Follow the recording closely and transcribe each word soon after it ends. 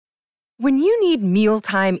When you need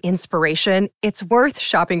mealtime inspiration, it's worth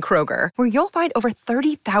shopping Kroger, where you'll find over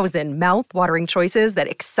 30,000 mouth-watering choices that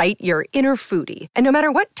excite your inner foodie. And no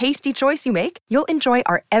matter what tasty choice you make, you'll enjoy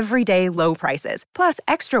our everyday low prices, plus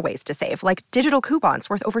extra ways to save, like digital coupons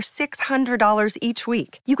worth over $600 each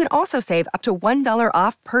week. You can also save up to $1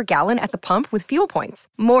 off per gallon at the pump with fuel points.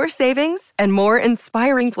 More savings and more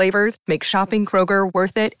inspiring flavors make shopping Kroger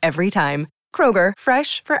worth it every time. Kroger,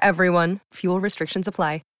 fresh for everyone. Fuel restrictions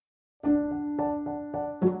apply.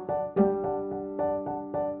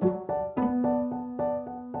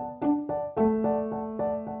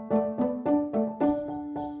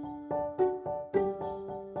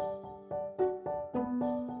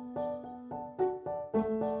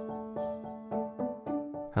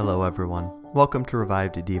 Hello everyone, welcome to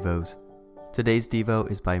Revived Devos. Today's Devo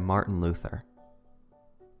is by Martin Luther.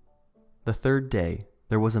 The third day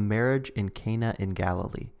there was a marriage in Cana in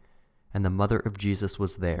Galilee, and the mother of Jesus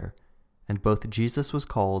was there, and both Jesus was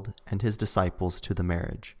called and his disciples to the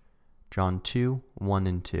marriage. John 2, 1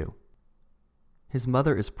 and 2. His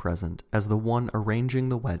mother is present as the one arranging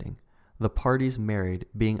the wedding, the parties married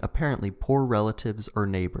being apparently poor relatives or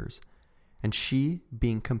neighbors, and she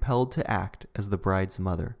being compelled to act as the bride's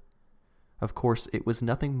mother. Of course, it was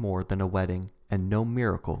nothing more than a wedding, and no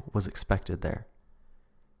miracle was expected there.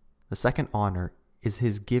 The second honor is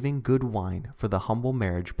his giving good wine for the humble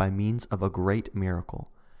marriage by means of a great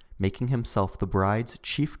miracle, making himself the bride's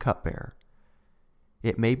chief cupbearer.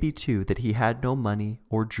 It may be, too, that he had no money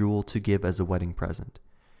or jewel to give as a wedding present.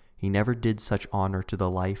 He never did such honor to the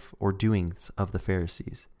life or doings of the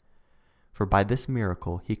Pharisees. For by this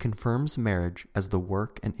miracle he confirms marriage as the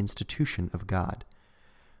work and institution of God.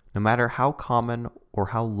 No matter how common or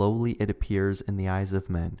how lowly it appears in the eyes of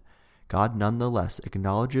men, God nonetheless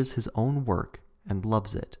acknowledges his own work and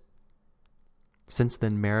loves it. Since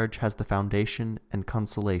then marriage has the foundation and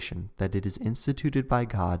consolation that it is instituted by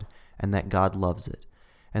God and that God loves it,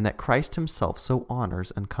 and that Christ himself so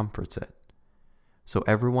honors and comforts it. So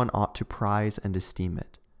everyone ought to prize and esteem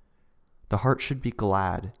it. The heart should be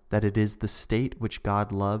glad that it is the state which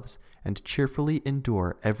God loves, and cheerfully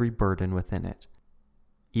endure every burden within it,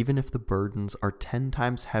 even if the burdens are 10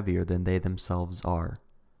 times heavier than they themselves are.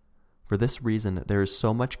 For this reason there is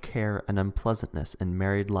so much care and unpleasantness in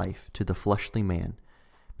married life to the fleshly man,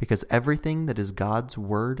 because everything that is God's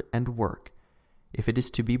word and work, if it is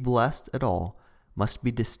to be blessed at all, must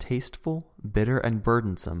be distasteful, bitter, and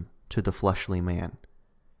burdensome to the fleshly man.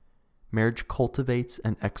 Marriage cultivates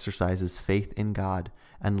and exercises faith in God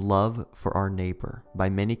and love for our neighbor by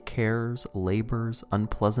many cares, labors,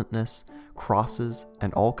 unpleasantness, crosses,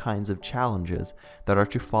 and all kinds of challenges that are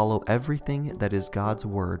to follow everything that is God's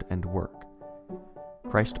word and work.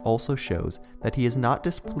 Christ also shows that he is not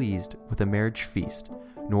displeased with a marriage feast,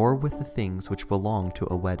 nor with the things which belong to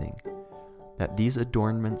a wedding, that these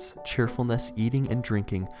adornments, cheerfulness, eating and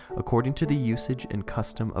drinking, according to the usage and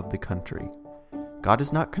custom of the country. God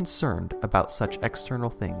is not concerned about such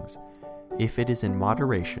external things, if it is in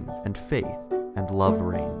moderation and faith and love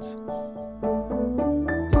reigns.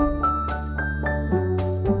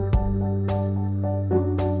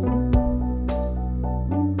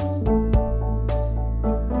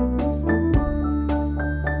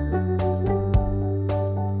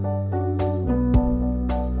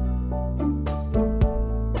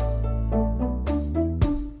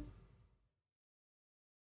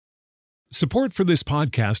 Support for this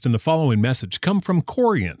podcast and the following message come from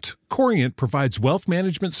Corient. Corient provides wealth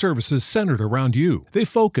management services centered around you. They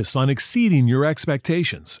focus on exceeding your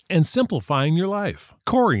expectations and simplifying your life.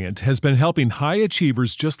 Corient has been helping high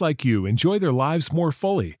achievers just like you enjoy their lives more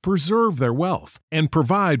fully, preserve their wealth, and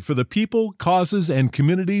provide for the people, causes, and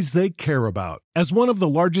communities they care about. As one of the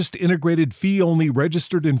largest integrated fee-only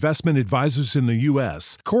registered investment advisors in the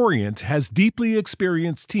U.S., Corient has deeply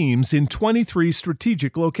experienced teams in 23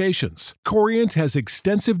 strategic locations. Corient has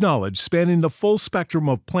extensive knowledge spanning the full spectrum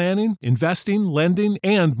of planning, investing, lending,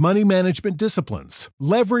 and money management disciplines.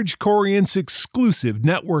 Leverage Corient's exclusive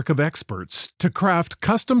network of experts to craft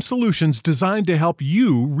custom solutions designed to help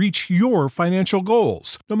you reach your financial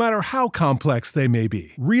goals, no matter how complex they may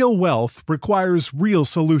be. Real wealth requires real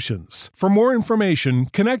solutions. For more information,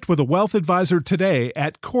 connect with a wealth advisor today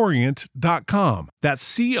at Corient.com.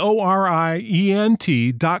 That's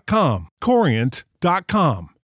Corient.com. Corient.com.